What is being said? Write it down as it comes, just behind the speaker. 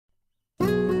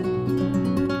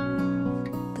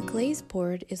glaze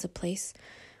board is a place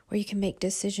where you can make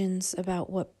decisions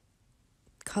about what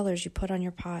colors you put on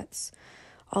your pots.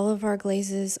 All of our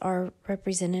glazes are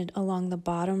represented along the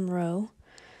bottom row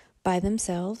by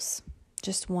themselves,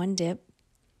 just one dip.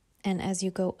 And as you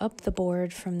go up the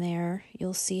board from there,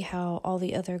 you'll see how all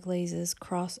the other glazes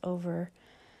cross over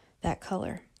that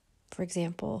color. For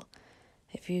example,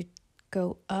 if you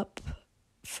go up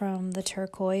from the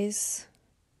turquoise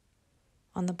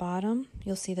on the bottom,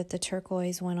 you'll see that the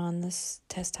turquoise went on this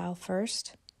test tile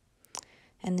first,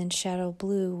 and then shadow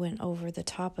blue went over the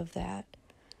top of that.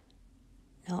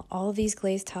 Now, all of these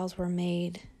glaze tiles were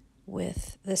made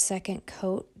with the second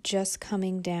coat just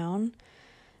coming down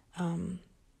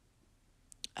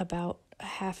about a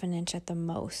half an inch at the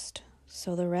most.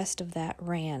 So the rest of that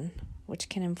ran, which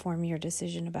can inform your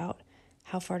decision about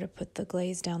how far to put the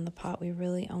glaze down the pot. We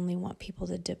really only want people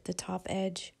to dip the top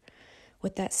edge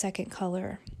with that second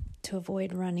color to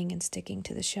avoid running and sticking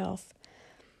to the shelf.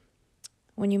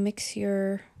 When you mix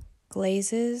your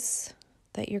glazes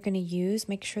that you're going to use,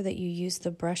 make sure that you use the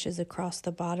brushes across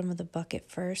the bottom of the bucket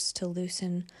first to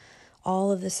loosen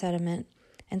all of the sediment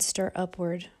and stir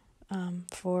upward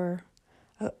for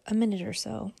a minute or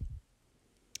so.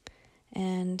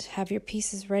 And have your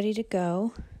pieces ready to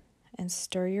go and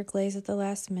stir your glaze at the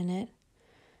last minute.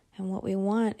 And what we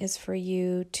want is for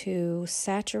you to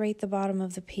saturate the bottom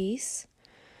of the piece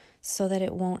so that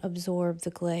it won't absorb the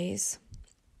glaze.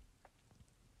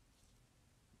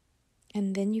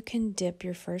 And then you can dip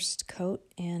your first coat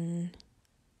in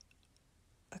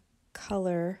a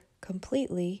color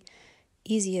completely,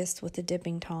 easiest with the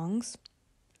dipping tongs.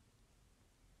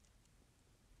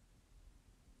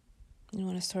 You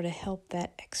want to sort of help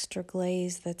that extra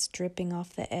glaze that's dripping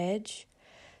off the edge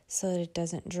so that it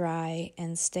doesn't dry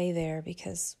and stay there,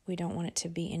 because we don't want it to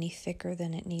be any thicker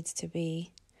than it needs to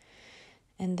be.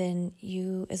 And then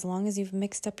you, as long as you've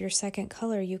mixed up your second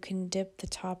color, you can dip the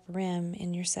top rim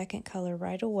in your second color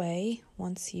right away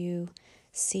once you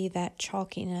see that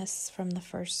chalkiness from the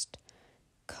first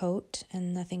coat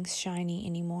and nothing's shiny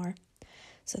anymore.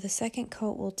 So the second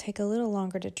coat will take a little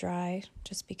longer to dry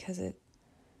just because it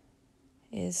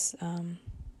is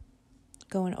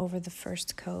going over the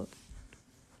first coat.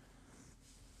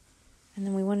 And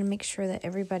then we want to make sure that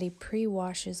everybody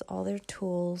pre-washes all their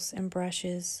tools and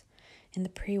brushes in the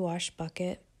pre-wash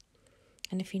bucket.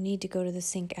 And if you need to go to the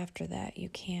sink after that, you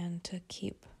can, to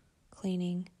keep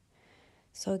cleaning.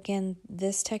 So again,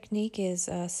 this technique is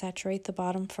saturate the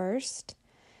bottom first,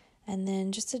 and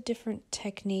then just a different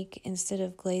technique. Instead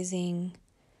of glazing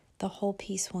the whole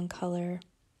piece one color,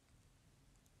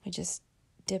 I just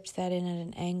dipped that in at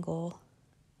an angle.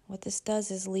 What this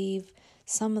does is leave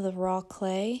some of the raw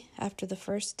clay after the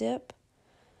first dip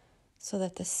so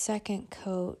that the second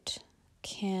coat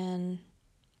can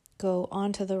go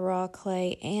onto the raw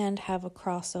clay and have a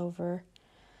crossover.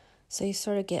 So you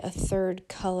sort of get a third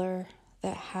color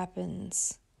that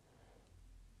happens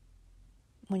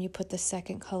when you put the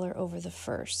second color over the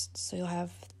first. So you'll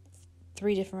have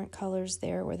 3 different colors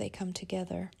there where they come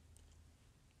together.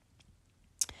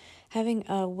 Having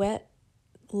a wet,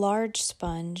 large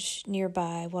sponge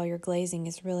nearby while you're glazing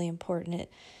is really important.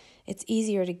 It's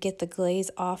easier to get the glaze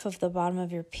off of the bottom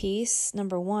of your piece.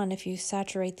 Number one, if you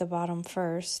saturate the bottom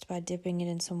first by dipping it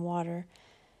in some water,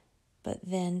 but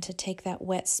then to take that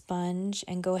wet sponge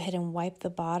and go ahead and wipe the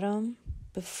bottom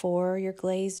before your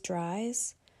glaze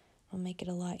dries will make it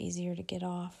a lot easier to get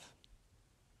off.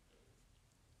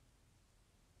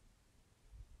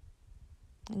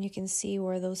 And you can see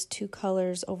where those 2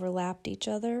 colors overlapped each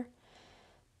other.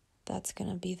 That's going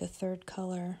to be the third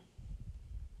color.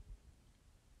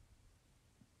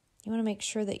 You want to make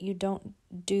sure that you don't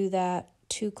do that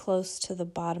too close to the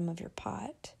bottom of your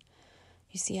pot.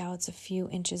 You see how it's a few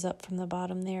inches up from the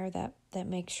bottom there? That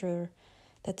makes sure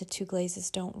that the 2 glazes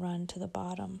don't run to the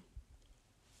bottom.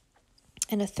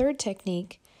 And a third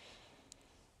technique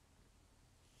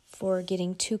for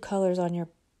getting 2 colors on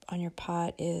your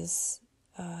pot is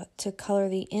to color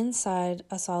the inside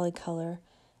a solid color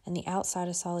and the outside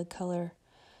a solid color.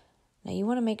 Now you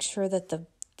want to make sure that the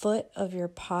foot of your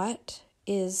pot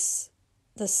is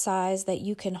the size that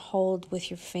you can hold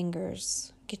with your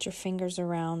fingers. Get your fingers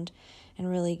around and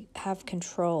really have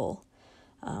control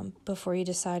before you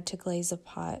decide to glaze a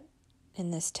pot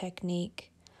in this technique.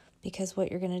 Because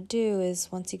what you're going to do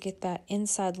is, once you get that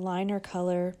inside liner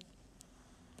color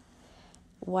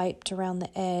wiped around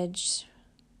the edge,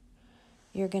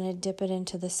 you're going to dip it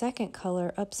into the second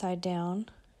color upside down.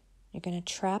 You're going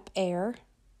to trap air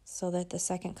so that the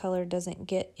second color doesn't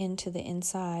get into the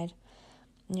inside.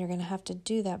 And you're going to have to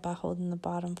do that by holding the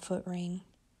bottom foot ring.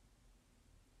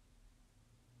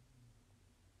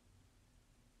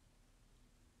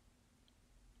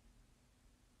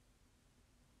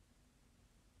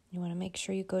 You want to make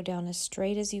sure you go down as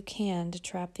straight as you can to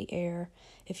trap the air.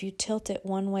 If you tilt it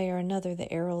one way or another,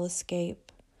 the air will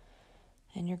escape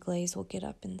and your glaze will get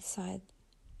up inside.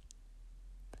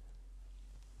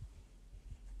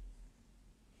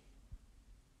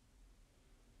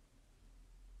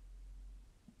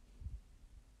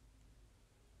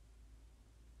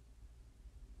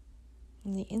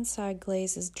 And the inside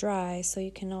glaze is dry, so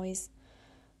you can always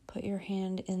put your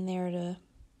hand in there to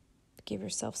give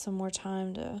yourself some more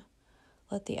time to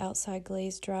let the outside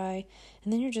glaze dry.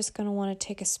 And then you're just going to want to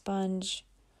take a sponge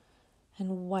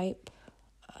and wipe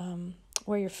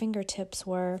where your fingertips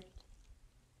were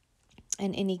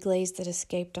and any glaze that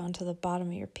escaped onto the bottom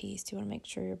of your piece. You want to make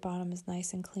sure your bottom is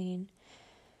nice and clean.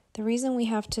 The reason we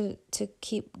have to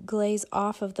keep glaze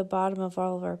off of the bottom of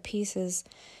all of our pieces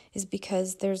is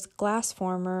because there's glass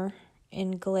former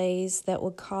in glaze that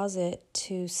would cause it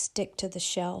to stick to the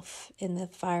shelf in the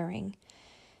firing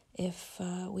if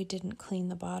we didn't clean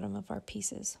the bottom of our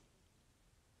pieces.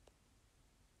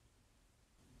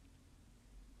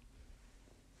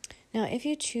 Now, if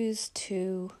you choose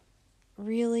to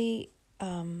really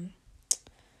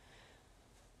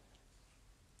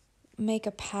make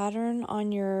a pattern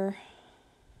on your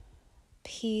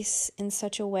piece in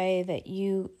such a way that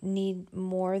you need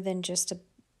more than just a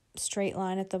straight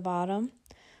line at the bottom,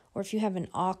 or if you have an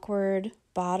awkward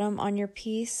bottom on your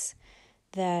piece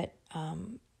that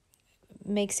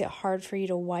makes it hard for you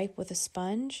to wipe with a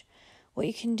sponge, what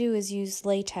you can do is use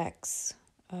latex.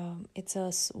 It's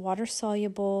a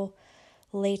water-soluble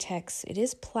latex. It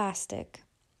is plastic.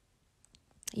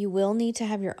 You will need to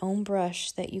have your own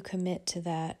brush that you commit to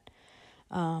that,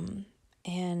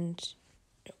 and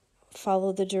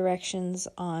follow the directions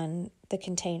on the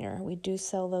container. We do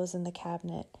sell those in the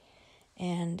cabinet,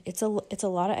 and it's a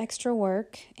lot of extra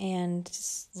work and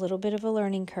a little bit of a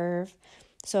learning curve.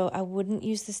 So I wouldn't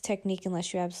use this technique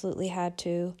unless you absolutely had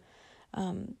to,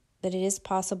 but it is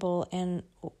possible. And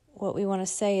what we want to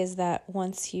say is that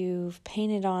once you've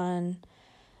painted on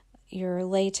your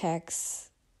latex,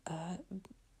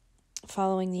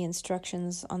 following the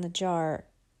instructions on the jar,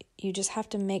 you just have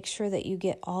to make sure that you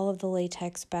get all of the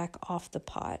latex back off the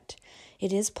pot.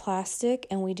 It is plastic,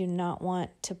 and we do not want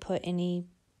to put any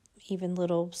even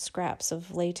little scraps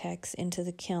of latex into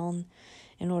the kiln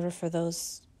in order for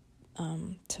those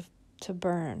to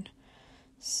burn.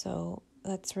 So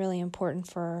that's really important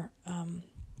for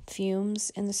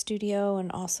fumes in the studio,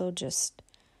 and also just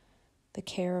the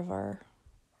care of our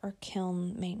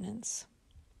kiln maintenance.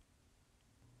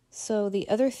 So the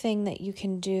other thing that you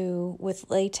can do with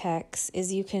latex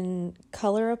is you can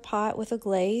color a pot with a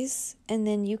glaze, and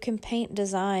then you can paint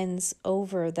designs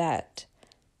over that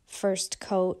first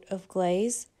coat of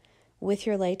glaze with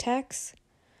your latex.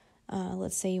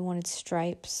 Let's say you wanted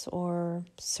stripes or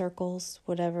circles,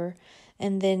 whatever.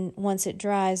 And then once it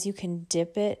dries, you can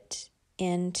dip it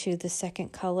into the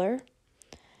second color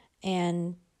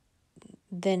and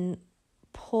then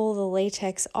pull the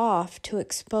latex off to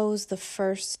expose the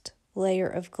first layer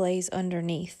of glaze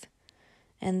underneath.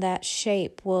 And that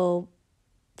shape will,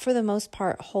 for the most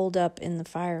part, hold up in the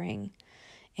firing.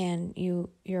 And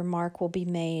your mark will be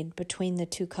made between the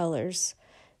two colors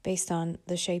based on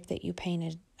the shape that you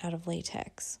painted out of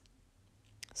latex.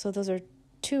 So those are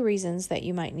two reasons that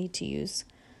you might need to use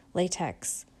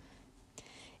latex.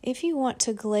 If you want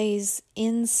to glaze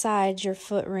inside your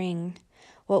foot ring,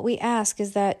 what we ask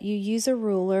is that you use a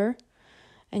ruler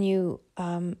and you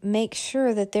make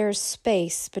sure that there's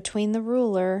space between the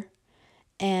ruler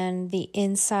and the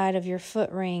inside of your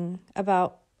foot ring,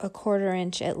 about a 1/4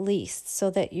 inch at least, so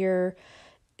that your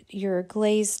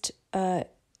glazed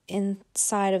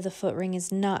inside of the foot ring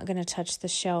is not going to touch the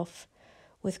shelf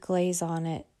with glaze on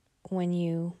it when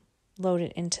you load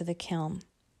it into the kiln.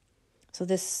 So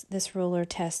this ruler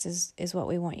test is what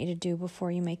we want you to do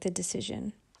before you make the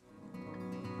decision.